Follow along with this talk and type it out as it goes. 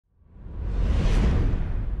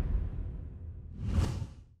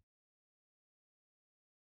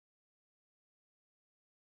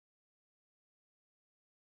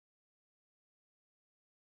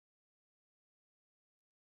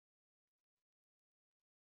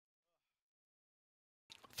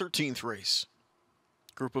13th race.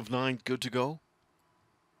 Group of 9 good to go.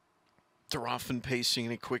 They're off and pacing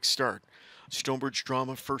in a quick start. Stonebridge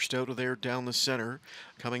Drama first out of there down the center.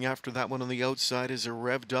 Coming after that one on the outside is a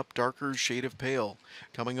revved up darker shade of pale.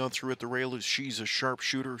 Coming on through at the rail is She's a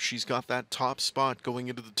Sharpshooter. She's got that top spot going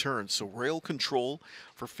into the turn. So rail control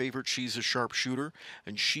for favorite She's a Sharpshooter,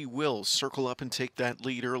 and she will circle up and take that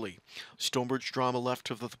lead early. Stonebridge Drama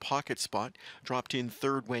left of the pocket spot. Dropped in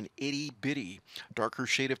third when Itty Bitty. Darker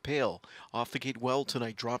shade of pale. Off the gate well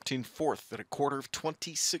tonight. Dropped in fourth at a quarter of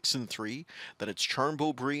 26 and 3. Then it's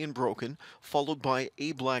Charmbo Bree and Broken, followed by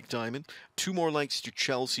A Black Diamond. 2 more lengths to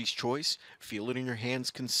Chelsea's Choice. Feel it in your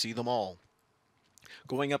hands, can see them all.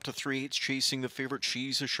 Going up to 3/8, chasing the favorite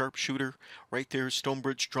She's a Sharpshooter. Right there,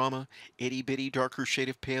 Stonebridge Drama, Itty Bitty, darker shade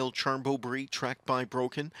of pale, Charmbo Bree, tracked by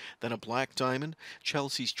Broken. Then a Black Diamond,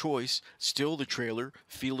 Chelsea's Choice, still the trailer,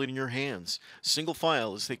 Feel it in your hands. Single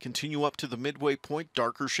file as they continue up to the midway point.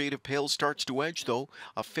 Darker shade of pale starts to edge though.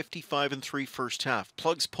 A 55 and 3 first half.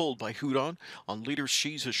 Plugs pulled by Houdon on leader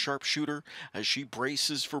She's a Sharpshooter as she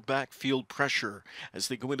braces for backfield pressure. As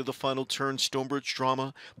they go into the final turn, Stonebridge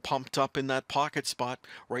Drama pumped up in that pocket spot.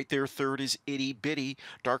 Right there, third is Itty Bitty,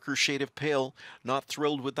 darker shade of pale. Not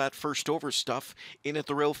thrilled with that first over stuff. In at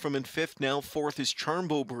the rail from in fifth now. Fourth is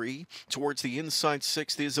Charmbo Bree. Towards the inside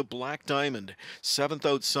sixth is a Black Diamond. Seventh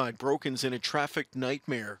outside, Broken's in a traffic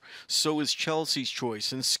nightmare. So is Chelsea's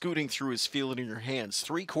Choice, and scooting through is Feel it in your hands.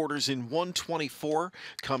 3/4 in 124.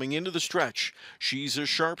 Coming into the stretch, She's a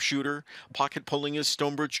Sharpshooter. Pocket pulling is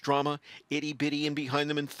Stonebridge Drama. Itty Bitty in behind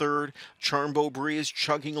them in third. Charmbo Bree is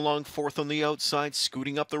chugging along fourth on the outside.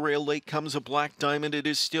 Scooting up the rail late comes a Black Diamond. It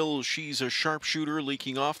is still She's a Sharpshooter,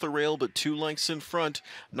 leaking off the rail, but 2 lengths in front.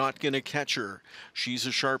 Not going to catch her. She's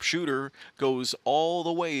a Sharpshooter goes all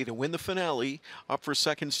the way to win the finale. Up for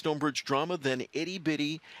second, Stonebridge Drama, then Itty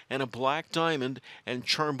Bitty and a Black Diamond and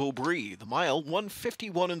Charmbo Bree. The mile,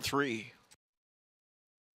 151 and 3.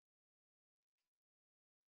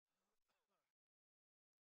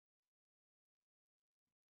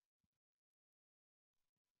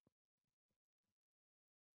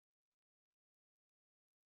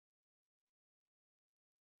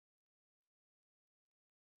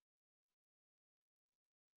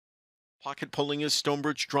 Pocket pulling is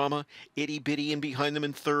Stonebridge Drama. Itty Bitty in behind them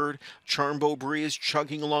in third. Charmbo Bree is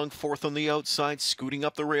chugging along fourth on the outside. Scooting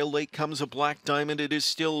up the rail late comes a Black Diamond. It is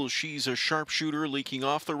still She's a Sharpshooter, leaking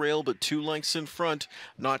off the rail, but 2 lengths in front.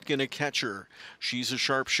 Not going to catch her. She's a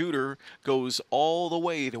Sharpshooter goes all the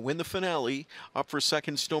way to win the finale. Up for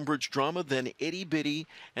second, Stonebridge Drama, then Itty Bitty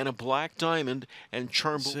and a Black Diamond and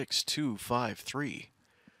Charmbo. 6, 2, 5, 3.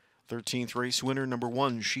 13th race winner, number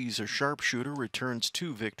 1, She's a Sharpshooter, returns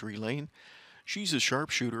to victory lane. She's a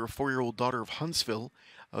Sharpshooter, a 4-year-old daughter of Huntsville,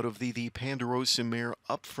 out of the Ponderosa mare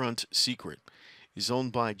Upfront Secret, is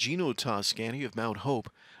owned by Gino Toscani of Mount Hope.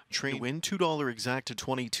 Train win $2 exact to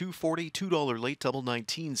 $22.40, $2 late double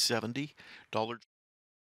 $19.70.